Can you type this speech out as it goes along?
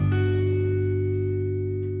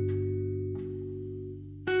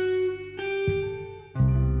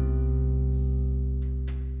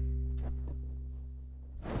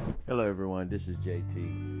Hello, everyone. This is JT,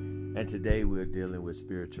 and today we're dealing with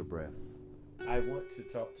spiritual breath. I want to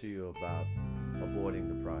talk to you about aborting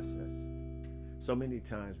the process. So many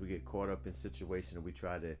times we get caught up in situations and we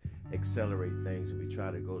try to accelerate things and we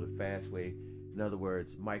try to go the fast way. In other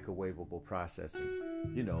words, microwavable processing.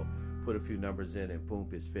 Put a few numbers in and boom,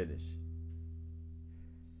 it's finished.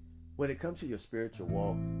 When it comes to your spiritual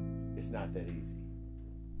walk, it's not that easy.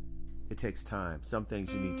 It takes time. Some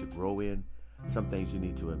things you need to grow in. Some things you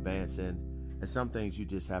need to advance in, and some things you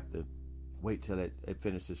just have to wait till it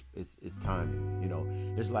finishes its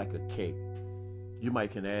timing. It's like a cake. You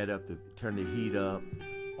might can add up to turn the heat up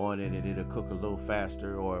on it and it'll cook a little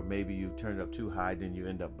faster, or maybe you turn it up too high, then you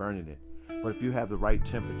end up burning it. But if you have the right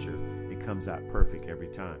temperature, it comes out perfect every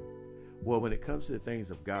time. Well, when it comes to the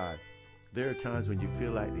things of God, there are times when you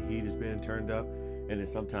feel like the heat is being turned up, and then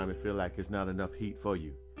sometimes it feels like it's not enough heat for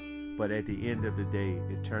you. But at the end of the day,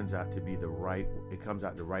 it turns out to be it comes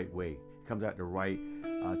out the right way. It comes out the right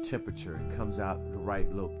temperature. It comes out the right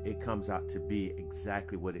look. It comes out to be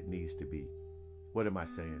exactly what it needs to be. What am I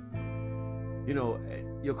saying?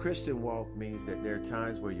 Your Christian walk means that there are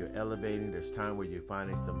times where you're elevating. There's times where you're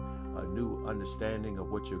finding some new understanding of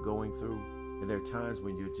what you're going through. And there are times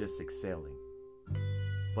when you're just excelling.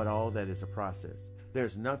 But all that is a process.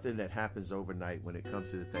 There's nothing that happens overnight when it comes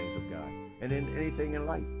to the things of God. And in anything in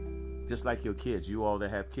life. Just like your kids, you all that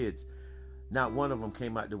have kids, not one of them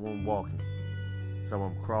came out the womb walking. Some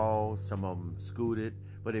of them crawled, some of them scooted,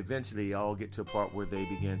 but eventually you all get to a part where they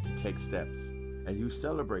begin to take steps. And you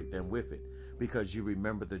celebrate them with it because you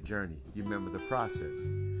remember the journey, you remember the process.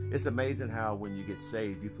 It's amazing how when you get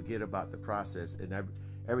saved, you forget about the process and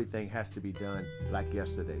everything has to be done like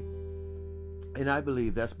yesterday. And I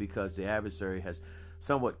believe that's because the adversary has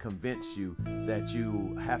somewhat convince you that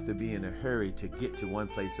you have to be in a hurry to get to one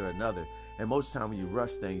place or another. And most of the time when you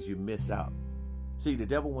rush things, you miss out. See, the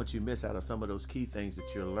devil wants you to miss out on some of those key things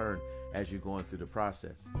that you'll learn as you're going through the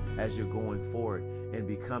process, as you're going forward and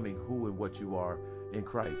becoming who and what you are in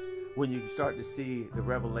Christ. When you start to see the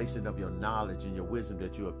revelation of your knowledge and your wisdom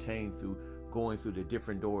that you obtain through going through the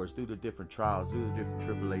different doors, through the different trials, through the different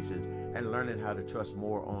tribulations, and learning how to trust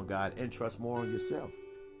more on God and trust more on yourself.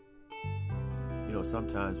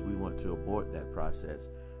 Sometimes we want to abort that process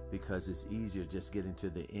because it's easier just getting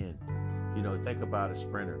to the end. Think about a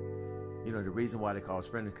sprinter. The reason why they call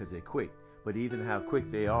sprinters because they're quick. But even how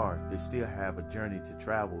quick they are, they still have a journey to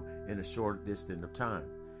travel in a short distance of time.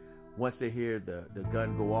 Once they hear the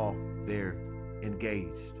gun go off, they're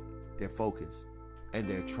engaged, they're focused, and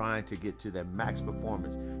they're trying to get to their max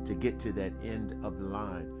performance, to get to that end of the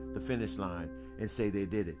line, the finish line, and say they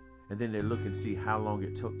did it. And then they look and see how long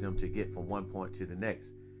it took them to get from one point to the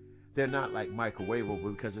next. They're not like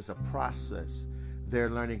microwavable because it's a process. They're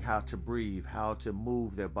learning how to breathe, how to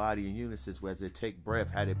move their body in unison as they take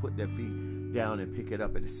breath, how they put their feet down and pick it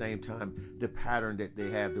up at the same time, the pattern that they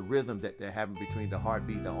have, the rhythm that they're having between the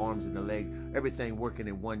heartbeat, the arms and the legs, everything working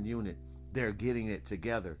in one unit. They're getting it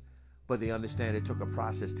together. But they understand it took a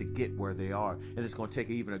process to get where they are. And it's going to take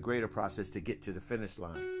even a greater process to get to the finish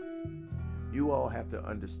line. You all have to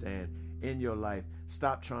understand in your life,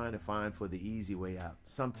 stop trying to find for the easy way out.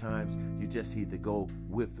 Sometimes you just need to go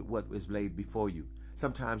with what is laid before you.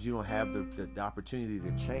 Sometimes you don't have the opportunity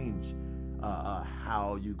to change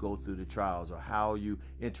how you go through the trials or how you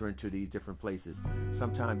enter into these different places.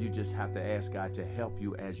 Sometimes you just have to ask God to help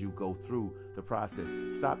you as you go through the process.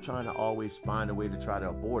 Stop trying to always find a way to try to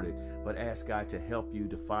abort it, but ask God to help you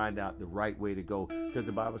to find out the right way to go. Because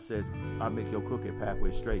the Bible says, I'll make your crooked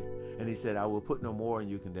pathway straight. And he said, I will put no more in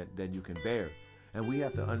you than you can bear. And we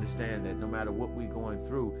have to understand that no matter what we're going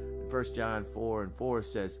through, 1 John 4:4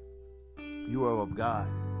 says, you are of God.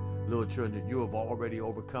 Little children, you have already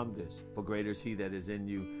overcome this. For greater is he that is in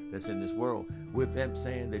you that's in this world. With them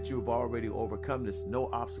saying that you have already overcome this, no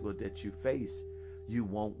obstacle that you face, you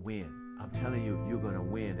won't win. I'm telling you, you're going to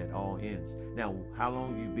win at all ends. Now, how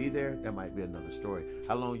long you be there, that might be another story.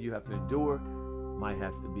 How long you have to endure might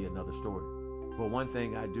have to be another story. But one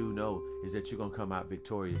thing I do know is that you're going to come out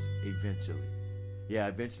victorious eventually. Yeah,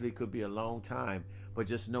 eventually it could be a long time, but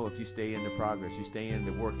just know if you stay in the progress, you stay in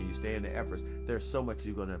the work, and you stay in the efforts, there's so much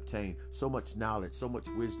you're going to obtain, so much knowledge, so much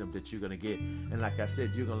wisdom that you're going to get. And like I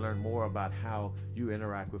said, you're going to learn more about how you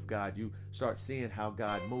interact with God. You start seeing how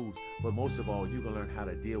God moves, but most of all, you're going to learn how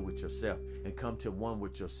to deal with yourself and come to one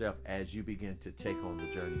with yourself as you begin to take on the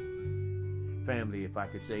journey. Family, if I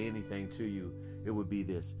could say anything to you, it would be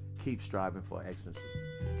this. Keep striving for excellency.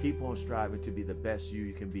 Keep on striving to be the best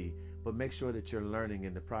you can be. but make sure that you're learning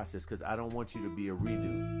in the process, because I don't want you to be a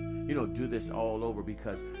redo. Do this all over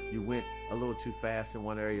because you went a little too fast in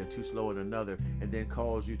one area, too slow in another, and then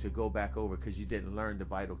cause you to go back over because you didn't learn the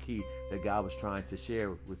vital key that God was trying to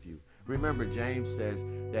share with you. Remember, James says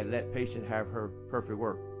that let patience have her perfect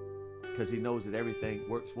work, because he knows that everything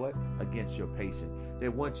works what? Against your patience. They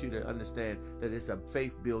want you to understand that it's a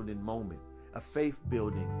faith-building moment, a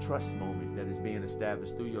faith-building trust moment that is being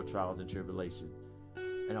established through your trials and tribulations.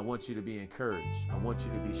 And I want you to be encouraged. I want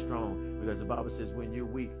you to be strong, because the Bible says when you're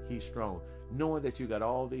weak, he's strong. Knowing that you got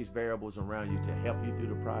all these variables around you to help you through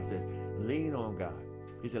the process, lean on God.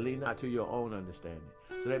 He said, lean not to your own understanding.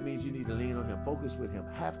 So that means you need to lean on him, focus with him,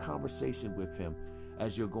 have conversation with him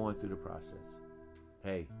as you're going through the process.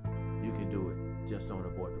 Hey, you can do it. Just don't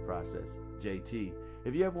abort the process. JT.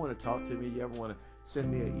 If you ever want to talk to me, you ever want to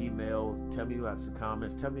send me an email, tell me about some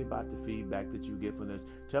comments, tell me about the feedback that you get from this,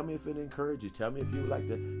 tell me if it encouraged you, tell me if you would like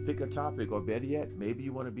to pick a topic, or better yet, maybe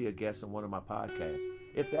you want to be a guest on one of my podcasts.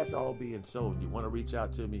 If that's all being so, and you want to reach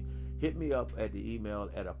out to me, hit me up at the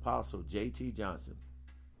email at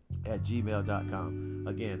apostlejtjohnson@gmail.com.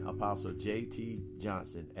 Again,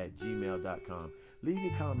 apostlejtjohnson@gmail.com. Leave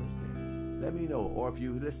your comments there. Let me know. Or if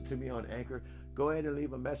you listen to me on Anchor, go ahead and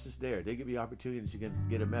leave a message there. They give you opportunity that you can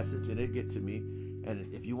get a message and it get to me.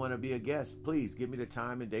 And if you want to be a guest, please give me the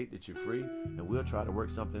time and date that you're free, and we'll try to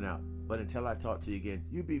work something out. But until I talk to you again,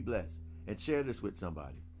 you be blessed and share this with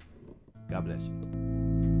somebody. God bless you.